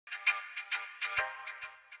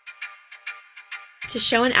To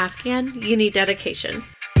show an Afghan, you need dedication.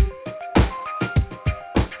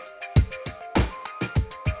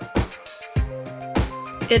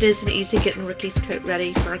 It isn't easy getting Rookie's coat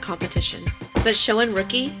ready for a competition, but showing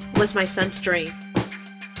Rookie was my son's dream.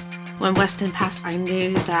 When Weston passed, I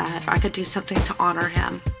knew that I could do something to honor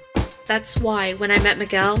him. That's why when I met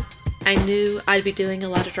Miguel, I knew I'd be doing a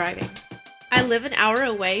lot of driving. I live an hour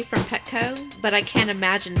away from Petco, but I can't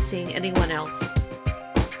imagine seeing anyone else.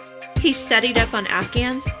 He's studied up on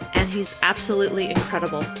Afghans, and he's absolutely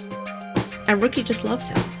incredible. And Rookie just loves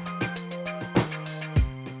him.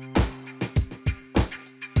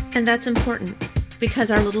 And that's important, because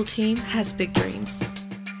our little team has big dreams.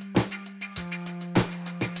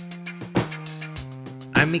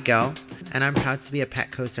 I'm Miguel, and I'm proud to be a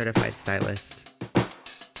Petco Certified Stylist.